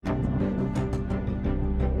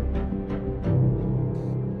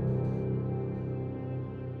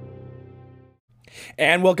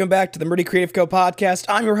And welcome back to the Murdy Creative Co podcast.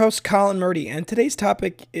 I'm your host, Colin Murdy, and today's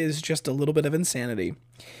topic is just a little bit of insanity.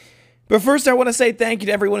 But first, I want to say thank you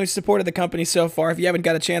to everyone who's supported the company so far. If you haven't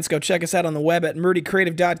got a chance, go check us out on the web at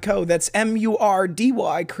murdycreative.co. That's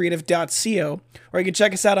MURDY creative.co. Or you can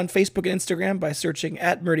check us out on Facebook and Instagram by searching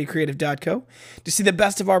at murdycreative.co to see the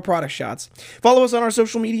best of our product shots. Follow us on our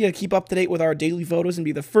social media to keep up to date with our daily photos and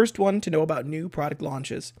be the first one to know about new product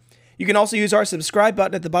launches. You can also use our subscribe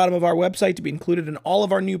button at the bottom of our website to be included in all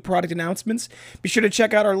of our new product announcements. Be sure to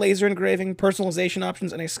check out our laser engraving, personalization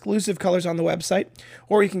options, and exclusive colors on the website,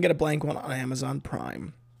 or you can get a blank one on Amazon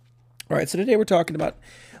Prime. All right, so today we're talking about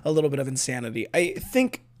a little bit of insanity. I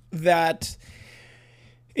think that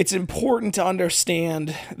it's important to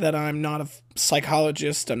understand that I'm not a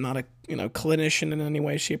psychologist. I'm not a clinician in any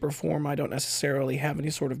way, shape, or form. I don't necessarily have any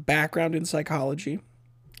sort of background in psychology.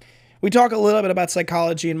 We talk a little bit about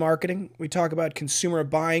psychology and marketing. We talk about consumer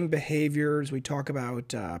buying behaviors. We talk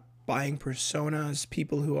about buying personas,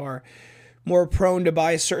 people who are more prone to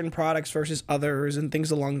buy certain products versus others, and things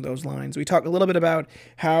along those lines. We talk a little bit about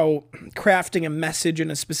how crafting a message in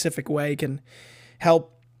a specific way can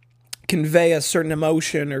help convey a certain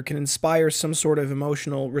emotion or can inspire some sort of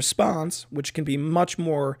emotional response, which can be much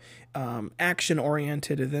more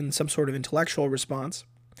action-oriented than some sort of intellectual response.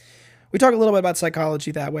 We talk a little bit about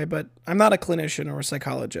psychology that way, but I'm not a clinician or a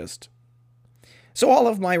psychologist. So all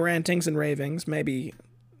of my rantings and ravings maybe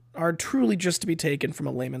are truly just to be taken from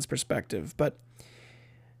a layman's perspective. But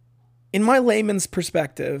in my layman's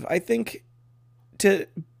perspective, I think to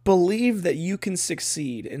believe that you can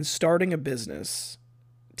succeed in starting a business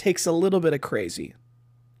takes a little bit of crazy.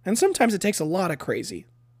 And sometimes it takes a lot of crazy.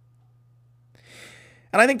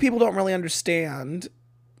 And I think people don't really understand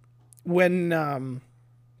when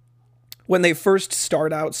they first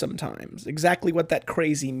start out sometimes, exactly what that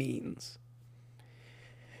crazy means.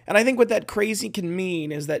 And I think what that crazy can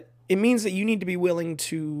mean is that it means that you need to be willing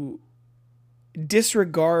to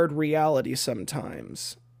disregard reality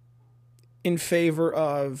sometimes in favor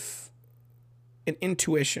of an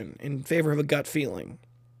intuition, in favor of a gut feeling.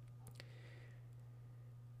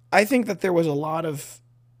 I think that there was a lot of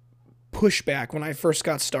pushback when I first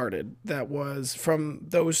got started that was from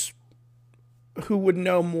those who would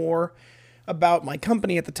know more about my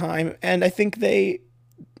company at the time. And I think there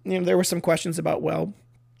were some questions about, well,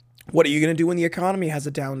 what are you going to do when the economy has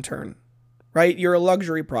a downturn, right? You're a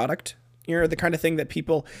luxury product. You're the kind of thing that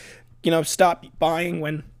people, stop buying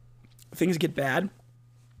when things get bad.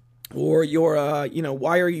 Or you're,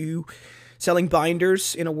 why are you selling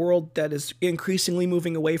binders in a world that is increasingly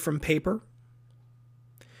moving away from paper?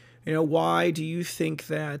 Why do you think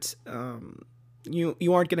that, you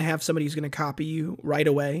aren't going to have somebody who's going to copy you right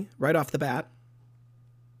away, right off the bat?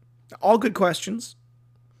 All good questions.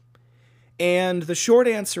 And the short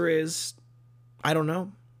answer is, I don't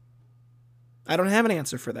know. I don't have an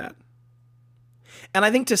answer for that. And I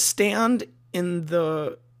think to stand in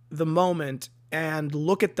the moment and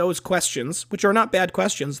look at those questions, which are not bad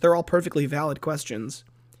questions, they're all perfectly valid questions,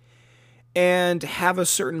 and have a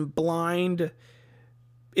certain blind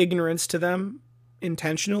ignorance to them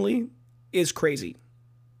intentionally, is crazy.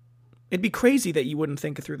 It'd be crazy that you wouldn't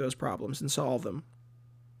think through those problems and solve them.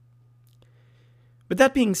 But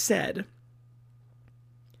that being said,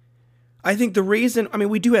 I think the reason,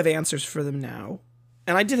 we do have answers for them now,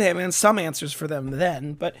 and I did have some answers for them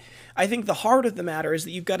then, but I think the heart of the matter is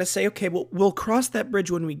that you've got to say, okay, well, we'll cross that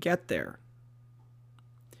bridge when we get there.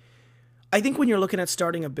 I think when you're looking at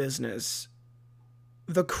starting a business,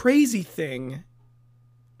 the crazy thing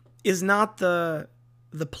is not the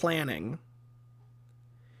planning,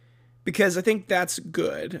 because I think that's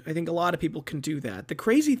good. I think a lot of people can do that. The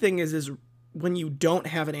crazy thing is when you don't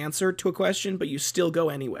have an answer to a question, but you still go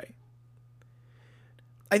anyway.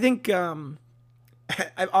 I think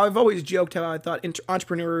I've always joked how I thought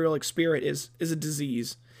entrepreneurial spirit is a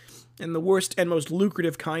disease and the worst and most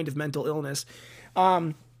lucrative kind of mental illness.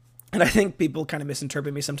 And I think people kind of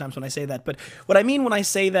misinterpret me sometimes when I say that. But what I mean when I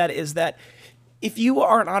say that is that if you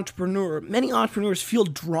are an entrepreneur, many entrepreneurs feel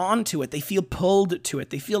drawn to it. They feel pulled to it.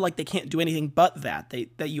 They feel like they can't do anything but that.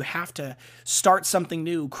 That you have to start something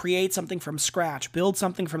new, create something from scratch, build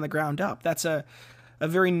something from the ground up. That's a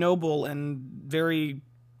very noble and very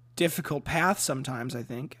difficult path sometimes, I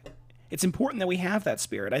think. It's important that we have that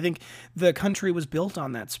spirit. I think the country was built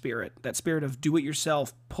on that spirit of do it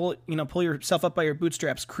yourself, pull yourself up by your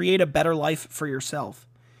bootstraps, create a better life for yourself.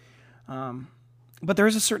 But there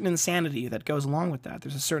is a certain insanity that goes along with that.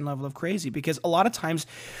 There's a certain level of crazy, because a lot of times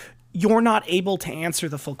you're not able to answer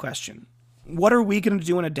the full question. What are we going to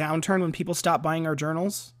do in a downturn when people stop buying our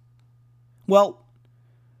journals? Well,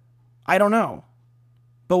 I don't know,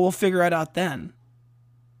 but we'll figure it out then.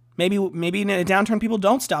 Maybe in a downturn, people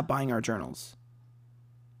don't stop buying our journals.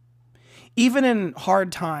 Even in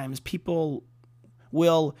hard times, people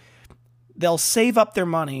they'll save up their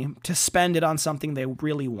money to spend it on something they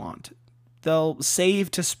really want. They'll save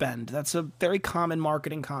to spend. That's a very common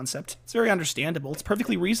marketing concept. It's very understandable. It's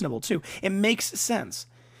perfectly reasonable, too. It makes sense.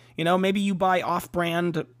 Maybe you buy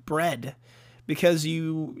off-brand bread because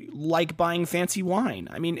you like buying fancy wine.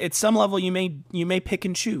 I mean, at some level, you may pick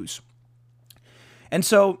and choose. And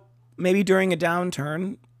so maybe during a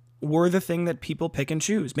downturn, we're the thing that people pick and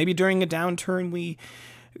choose. Maybe during a downturn, we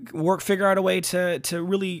figure out a way to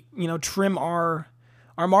really, trim our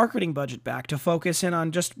marketing budget back to focus in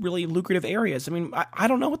on just really lucrative areas. I mean, I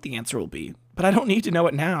don't know what the answer will be, but I don't need to know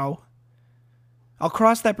it now. I'll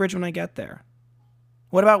cross that bridge when I get there.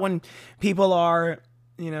 What about when people are,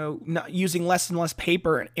 not using less and less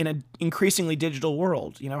paper in an increasingly digital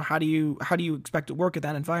world? How do you expect to work at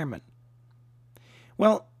that environment?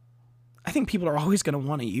 Well, I think people are always going to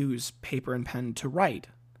want to use paper and pen to write.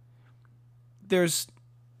 There's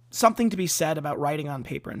something to be said about writing on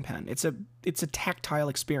paper and pen. It's a tactile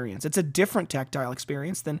experience. It's a different tactile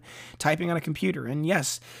experience than typing on a computer. And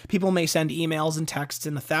yes, people may send emails and texts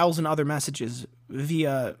and 1,000 other messages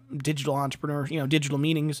via digital entrepreneur, digital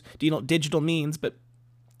means, but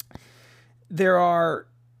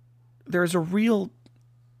there's a real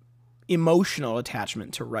emotional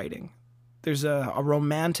attachment to writing. There's a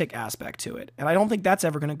romantic aspect to it. And I don't think that's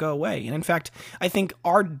ever going to go away. And in fact, I think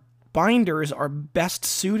our binders are best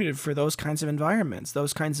suited for those kinds of environments,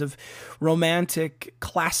 those kinds of romantic,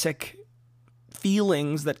 classic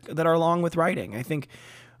feelings that are along with writing. I think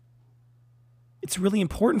it's really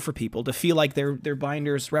important for people to feel like their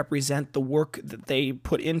binders represent the work that they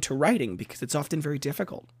put into writing, because it's often very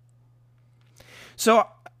difficult. So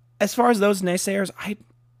as far as those naysayers,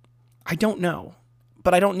 I don't know,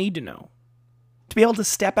 but I don't need to know. To be able to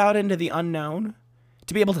step out into the unknown,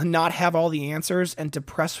 to be able to not have all the answers and to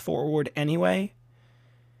press forward anyway,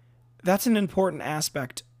 that's an important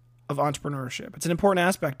aspect of entrepreneurship. It's an important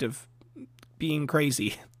aspect of being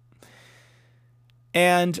crazy.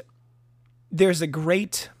 And there's a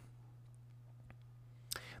great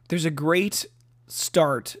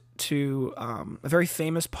start to a very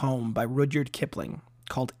famous poem by Rudyard Kipling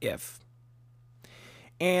called If.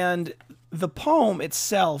 And the poem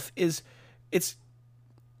itself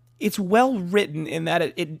it's well written in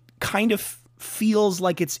that it kind of feels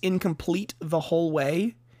like it's incomplete the whole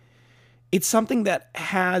way. It's something that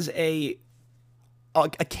has a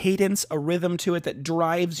cadence, a rhythm to it that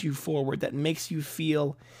drives you forward, that makes you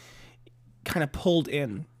feel kind of pulled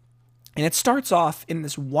in. And it starts off in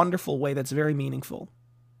this wonderful way that's very meaningful.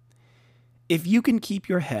 If you can keep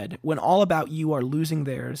your head when all about you are losing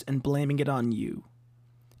theirs and blaming it on you.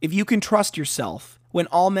 If you can trust yourself when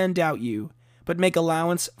all men doubt you, but make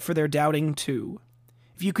allowance for their doubting too.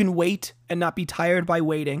 If you can wait and not be tired by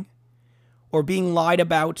waiting, or being lied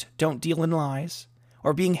about, don't deal in lies,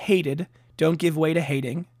 or being hated, don't give way to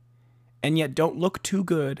hating, and yet don't look too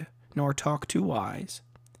good, nor talk too wise.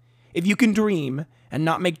 If you can dream and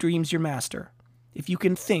not make dreams your master, if you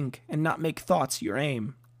can think and not make thoughts your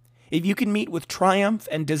aim, if you can meet with triumph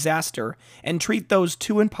and disaster and treat those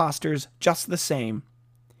two impostors just the same,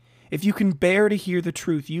 if you can bear to hear the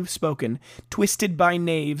truth you've spoken, twisted by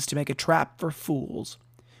knaves to make a trap for fools,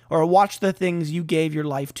 or watch the things you gave your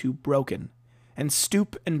life to broken, and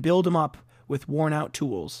stoop and build 'em up with worn-out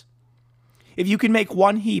tools. If you can make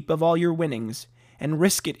one heap of all your winnings, and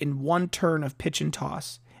risk it in one turn of pitch and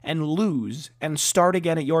toss, and lose, and start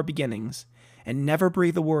again at your beginnings, and never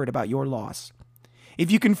breathe a word about your loss. If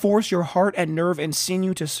you can force your heart and nerve and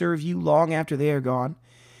sinew to serve you long after they are gone,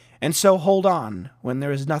 and so hold on when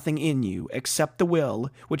there is nothing in you except the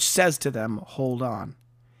will which says to them, hold on.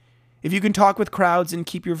 If you can talk with crowds and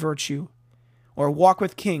keep your virtue, or walk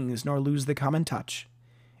with kings nor lose the common touch,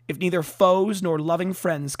 if neither foes nor loving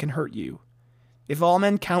friends can hurt you, if all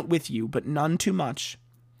men count with you but none too much,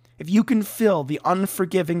 if you can fill the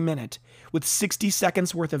unforgiving minute with 60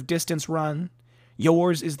 seconds worth of distance run,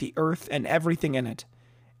 yours is the earth and everything in it,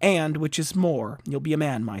 and, which is more, you'll be a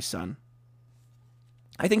man, my son.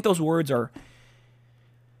 I think those words are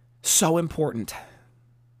so important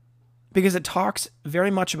because it talks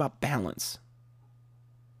very much about balance.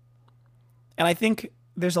 And I think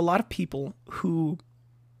there's a lot of people who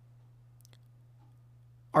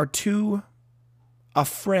are too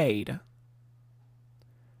afraid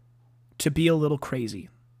to be a little crazy.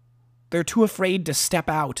 They're too afraid to step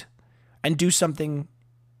out and do something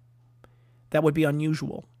that would be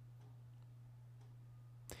unusual.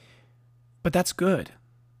 But that's good.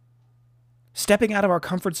 Stepping out of our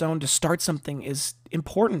comfort zone to start something is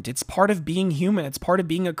important. It's part of being human. It's part of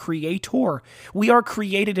being a creator. We are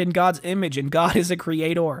created in God's image, and God is a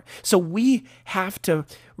creator. So we have to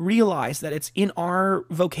realize that it's in our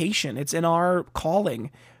vocation, it's in our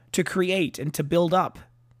calling to create and to build up.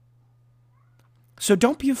 So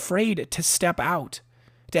don't be afraid to step out,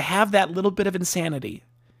 to have that little bit of insanity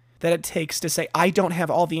that it takes to say, I don't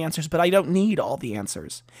have all the answers, but I don't need all the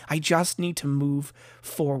answers. I just need to move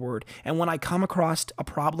forward. And when I come across a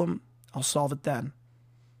problem, I'll solve it then.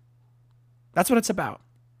 That's what it's about.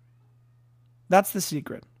 That's the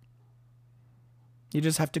secret. You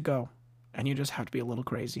just have to go, and you just have to be a little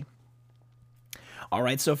crazy. All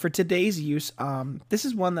right, so for today's use, this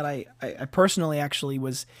is one that I personally actually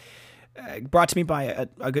was brought to me by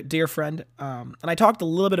a good dear friend, and I talked a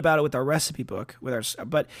little bit about it with our recipe book.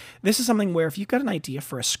 But this is something where if you've got an idea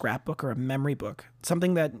for a scrapbook or a memory book,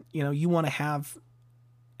 something that you want to have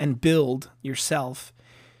and build yourself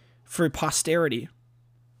for posterity,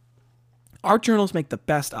 art journals make the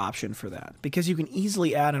best option for that because you can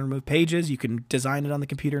easily add and remove pages. You can design it on the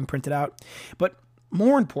computer and print it out. But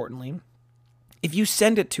more importantly, if you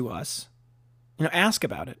send it to us, ask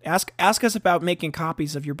about it. Ask us about making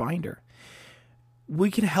copies of your binder. We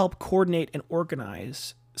can help coordinate and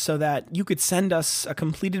organize so that you could send us a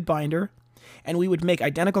completed binder and we would make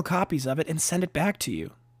identical copies of it and send it back to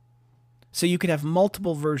you. So you could have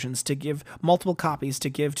multiple versions to give, multiple copies to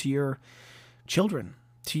give to your children,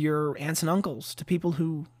 to your aunts and uncles, to people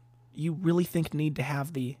who you really think need to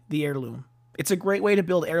have the heirloom. It's a great way to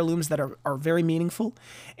build heirlooms that are very meaningful,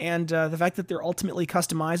 and the fact that they're ultimately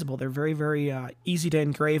customizable, they're very, very easy to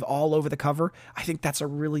engrave all over the cover. I think that's a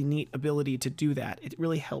really neat ability to do that. It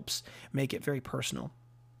really helps make it very personal.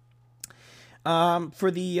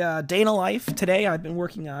 For the day in a life today, I've been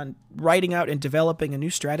working on writing out and developing a new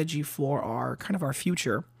strategy for our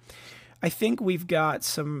future. I think we've got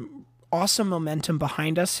some awesome momentum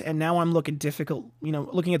behind us, and now I'm looking at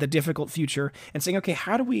the difficult future and saying, okay,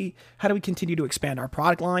 how do we continue to expand our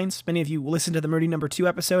product lines? Many of you listened to the Murdy number 2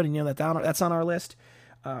 episode, and that's on our list.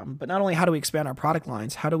 But not only how do we expand our product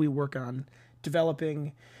lines, how do we work on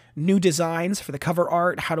developing new designs for the cover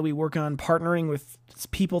art? How do we work on partnering with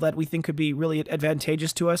people that we think could be really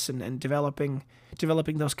advantageous to us and developing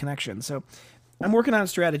those connections? So I'm working on a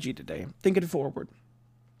strategy today, thinking forward.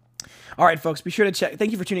 All right, folks, be sure to check.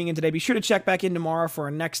 Thank you for tuning in today. Be sure to check back in tomorrow for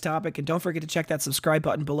our next topic, and don't forget to check that subscribe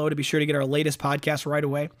button below to be sure to get our latest podcast right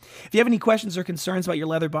away. If you have any questions or concerns about your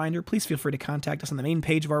leather binder, please feel free to contact us on the main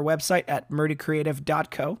page of our website at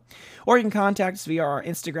murdycreative.co, or you can contact us via our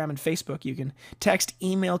Instagram and Facebook. You can text,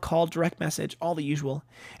 email, call, direct message, all the usual,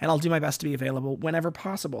 and I'll do my best to be available whenever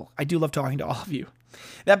possible. I do love talking to all of you.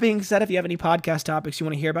 That being said, if you have any podcast topics you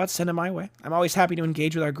want to hear about, send them my way. I'm always happy to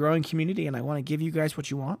engage with our growing community, and I want to give you guys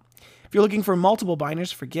what you want. If you're looking for multiple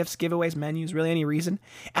binders for gifts, giveaways, menus, really any reason,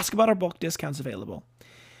 ask about our bulk discounts available.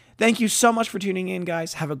 Thank you so much for tuning in,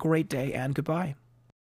 guys. Have a great day, and goodbye.